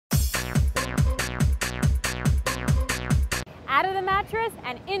out of the mattress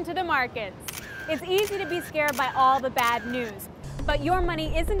and into the markets. It's easy to be scared by all the bad news, but your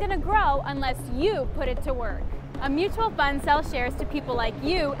money isn't going to grow unless you put it to work. A mutual fund sells shares to people like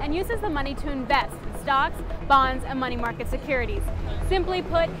you and uses the money to invest in stocks, bonds, and money market securities. Simply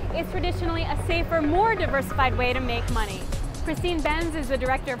put, it's traditionally a safer, more diversified way to make money. Christine Benz is the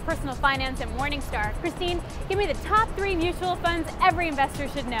Director of Personal Finance at Morningstar. Christine, give me the top 3 mutual funds every investor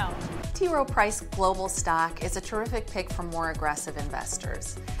should know. T. Rowe Price Global Stock is a terrific pick for more aggressive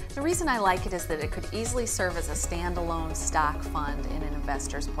investors. The reason I like it is that it could easily serve as a standalone stock fund in an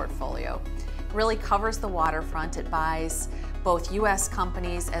investor's portfolio. It really covers the waterfront. It buys both U.S.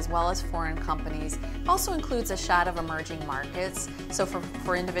 companies as well as foreign companies. It also includes a shot of emerging markets, so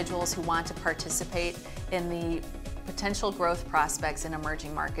for individuals who want to participate in the potential growth prospects in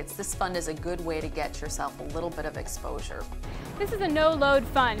emerging markets, this fund is a good way to get yourself a little bit of exposure. This is a no-load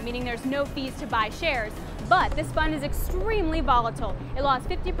fund, meaning there's no fees to buy shares, but this fund is extremely volatile. It lost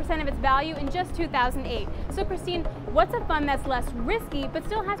 50% of its value in just 2008. So Christine, what's a fund that's less risky but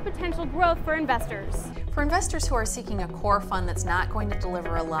still has potential growth for investors? For investors who are seeking a core fund that's not going to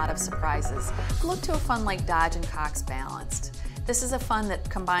deliver a lot of surprises, look to a fund like Dodge & Cox Balanced. This is a fund that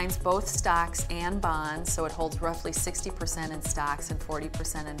combines both stocks and bonds, so it holds roughly 60% in stocks and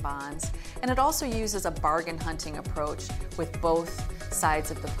 40% in bonds. And it also uses a bargain hunting approach with both sides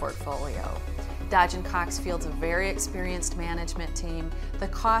of the portfolio. Dodge & Cox fields a very experienced management team. The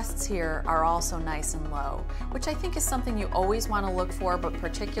costs here are also nice and low, which I think is something you always want to look for, but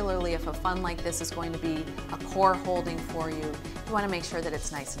particularly if a fund like this is going to be a core holding for you, you want to make sure that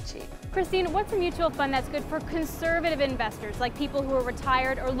it's nice and cheap. Christine, what's a mutual fund that's good for conservative investors, like people who are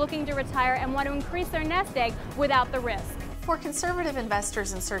retired or looking to retire and want to increase their nest egg without the risk? For conservative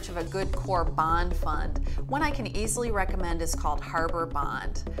investors in search of a good core bond fund, one I can easily recommend is called Harbor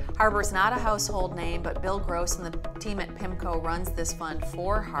Bond. Harbor is not a household name, but Bill Gross and the team at PIMCO runs this fund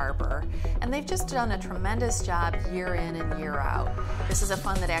for Harbor, and they've just done a tremendous job year in and year out. This is a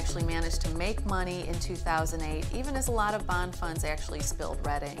fund that actually managed to make money in 2008, even as a lot of bond funds actually spilled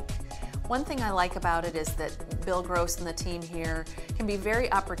red ink. One thing I like about it is that Bill Gross and the team here can be very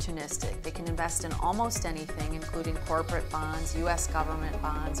opportunistic. They can invest in almost anything, including corporate bonds, U.S. government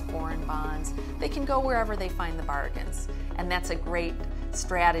bonds, foreign bonds. They can go wherever they find the bargains, and that's a great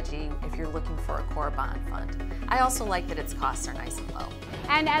strategy if you're looking for a core bond fund. I also like that its costs are nice and low.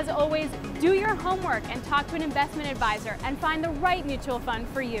 And as always, do your homework and talk to an investment advisor and find the right mutual fund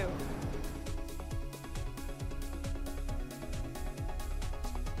for you.